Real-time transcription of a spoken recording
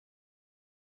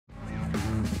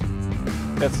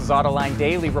This is Autoline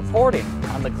Daily reporting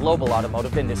on the global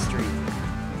automotive industry.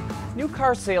 New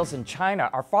car sales in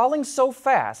China are falling so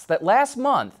fast that last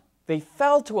month they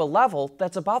fell to a level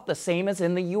that's about the same as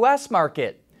in the U.S.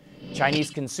 market. Chinese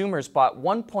consumers bought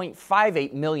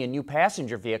 1.58 million new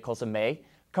passenger vehicles in May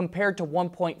compared to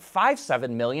 1.57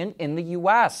 million in the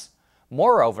U.S.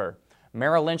 Moreover,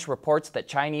 Merrill Lynch reports that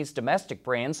Chinese domestic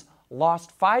brands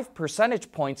lost 5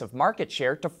 percentage points of market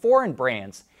share to foreign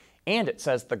brands, and it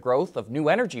says the growth of new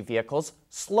energy vehicles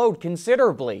slowed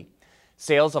considerably.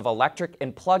 Sales of electric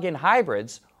and plug-in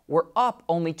hybrids were up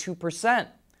only 2%.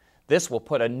 This will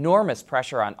put enormous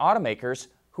pressure on automakers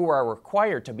who are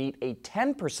required to meet a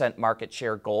 10% market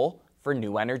share goal for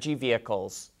new energy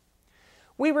vehicles.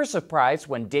 We were surprised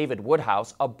when David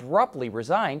Woodhouse abruptly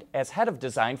resigned as head of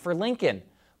design for Lincoln,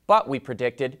 but we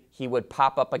predicted he would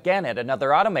pop up again at another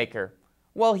automaker.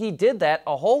 Well, he did that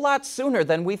a whole lot sooner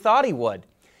than we thought he would.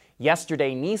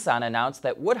 Yesterday, Nissan announced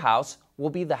that Woodhouse will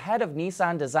be the head of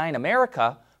Nissan Design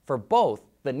America for both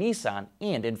the Nissan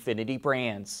and Infiniti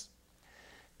brands.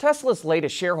 Tesla's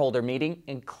latest shareholder meeting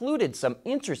included some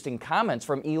interesting comments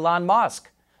from Elon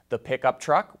Musk. The pickup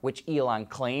truck, which Elon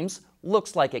claims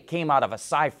looks like it came out of a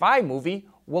sci-fi movie,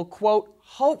 will, quote,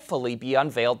 hopefully be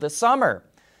unveiled this summer.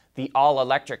 The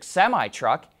all-electric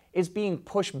semi-truck is being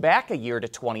pushed back a year to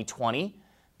 2020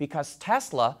 because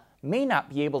Tesla may not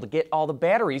be able to get all the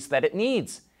batteries that it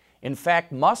needs. In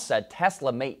fact, Musk said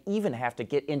Tesla may even have to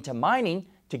get into mining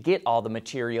to get all the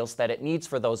materials that it needs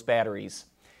for those batteries.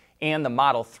 And the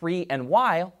Model 3 and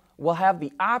Y will have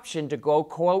the option to go,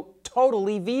 quote,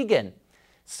 totally vegan.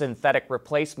 Synthetic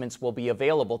replacements will be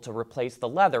available to replace the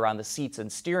leather on the seats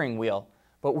and steering wheel,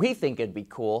 but we think it'd be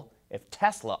cool if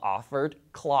Tesla offered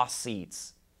cloth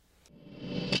seats.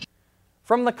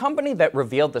 From the company that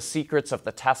revealed the secrets of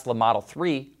the Tesla Model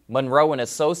 3, Munro &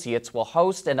 Associates will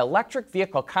host an electric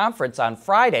vehicle conference on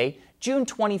Friday, June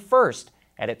 21st,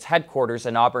 at its headquarters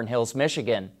in Auburn Hills,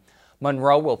 Michigan.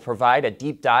 Munro will provide a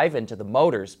deep dive into the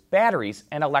motors, batteries,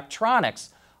 and electronics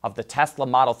of the Tesla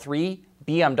Model 3,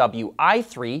 BMW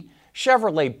i3,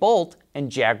 Chevrolet Bolt,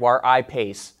 and Jaguar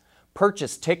I-Pace.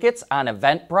 Purchase tickets on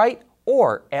Eventbrite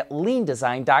or at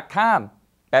leandesign.com.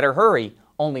 Better hurry,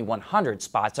 only 100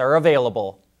 spots are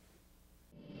available.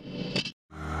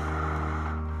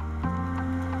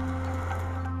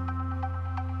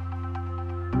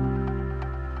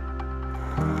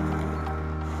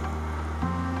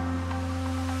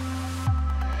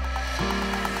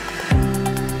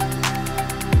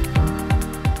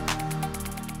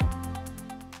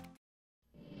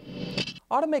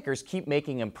 Automakers keep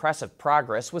making impressive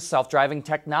progress with self-driving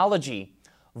technology.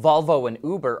 Volvo and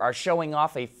Uber are showing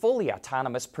off a fully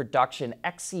autonomous production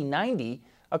XC90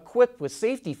 equipped with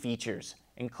safety features,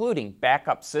 including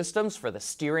backup systems for the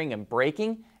steering and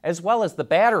braking, as well as the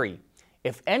battery.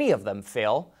 If any of them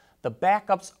fail, the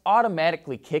backups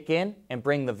automatically kick in and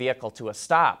bring the vehicle to a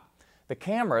stop. The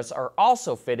cameras are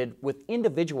also fitted with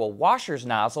individual washers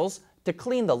nozzles to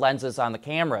clean the lenses on the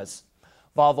cameras.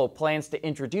 Volvo plans to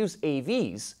introduce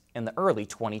AVs in the early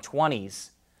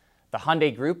 2020s. The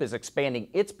Hyundai Group is expanding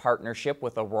its partnership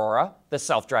with Aurora, the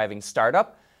self-driving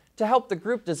startup, to help the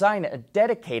group design a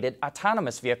dedicated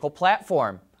autonomous vehicle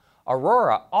platform.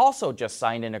 Aurora also just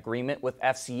signed an agreement with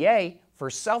FCA for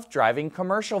self-driving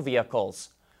commercial vehicles.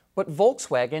 But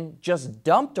Volkswagen just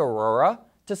dumped Aurora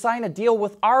to sign a deal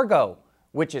with Argo,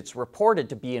 which it's reported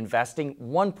to be investing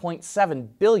 $1.7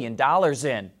 billion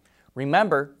in.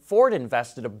 Remember, Ford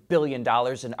invested $1 billion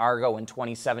in Argo in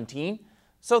 2017,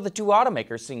 so the two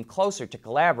automakers seem closer to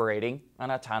collaborating on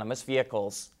autonomous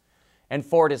vehicles. And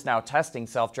Ford is now testing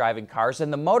self-driving cars in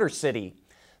the Motor City.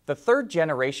 The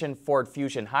third-generation Ford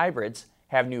Fusion hybrids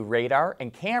have new radar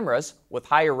and cameras with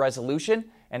higher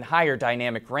resolution and higher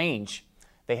dynamic range.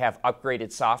 They have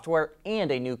upgraded software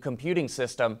and a new computing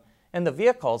system, and the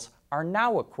vehicles are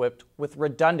now equipped with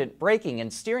redundant braking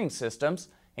and steering systems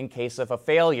in case of a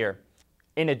failure.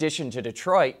 In addition to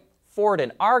Detroit, Ford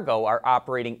and Argo are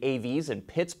operating AVs in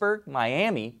Pittsburgh,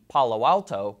 Miami, Palo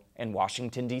Alto, and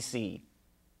Washington, D.C.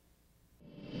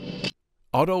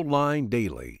 Autoline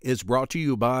Daily is brought to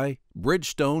you by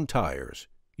Bridgestone Tires,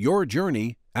 your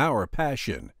journey, our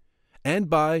passion, and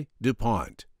by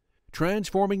DuPont,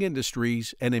 transforming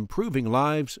industries and improving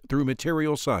lives through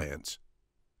material science.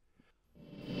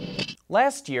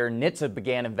 Last year, NHTSA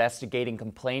began investigating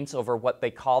complaints over what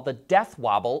they call the death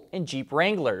wobble in Jeep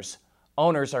Wranglers.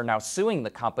 Owners are now suing the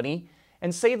company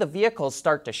and say the vehicles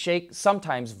start to shake,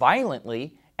 sometimes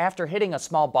violently, after hitting a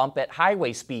small bump at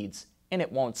highway speeds, and it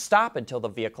won't stop until the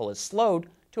vehicle is slowed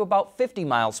to about 50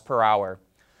 miles per hour.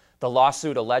 The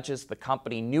lawsuit alleges the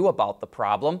company knew about the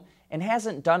problem and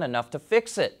hasn't done enough to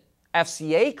fix it.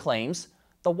 FCA claims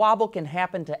the wobble can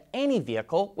happen to any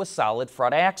vehicle with solid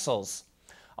front axles.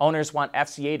 Owners want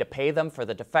FCA to pay them for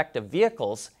the defective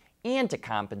vehicles and to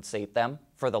compensate them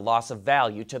for the loss of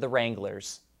value to the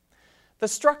Wranglers. The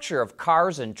structure of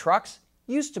cars and trucks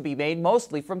used to be made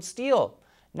mostly from steel.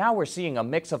 Now we're seeing a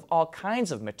mix of all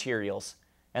kinds of materials,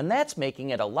 and that's making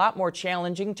it a lot more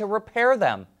challenging to repair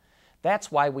them.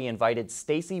 That's why we invited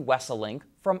Stacy Wesseling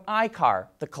from iCar,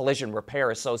 the Collision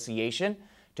Repair Association,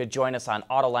 to join us on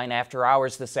Autoline After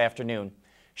Hours this afternoon.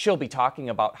 She'll be talking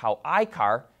about how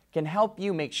iCar can help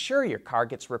you make sure your car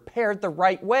gets repaired the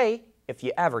right way if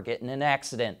you ever get in an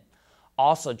accident.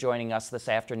 Also joining us this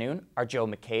afternoon are Joe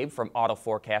McCabe from Auto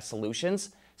Forecast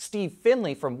Solutions, Steve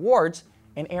Finley from Wards,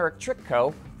 and Eric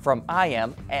Trickco from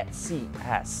IM at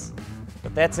CS.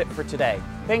 But that's it for today.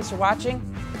 Thanks for watching.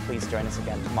 Please join us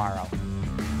again tomorrow.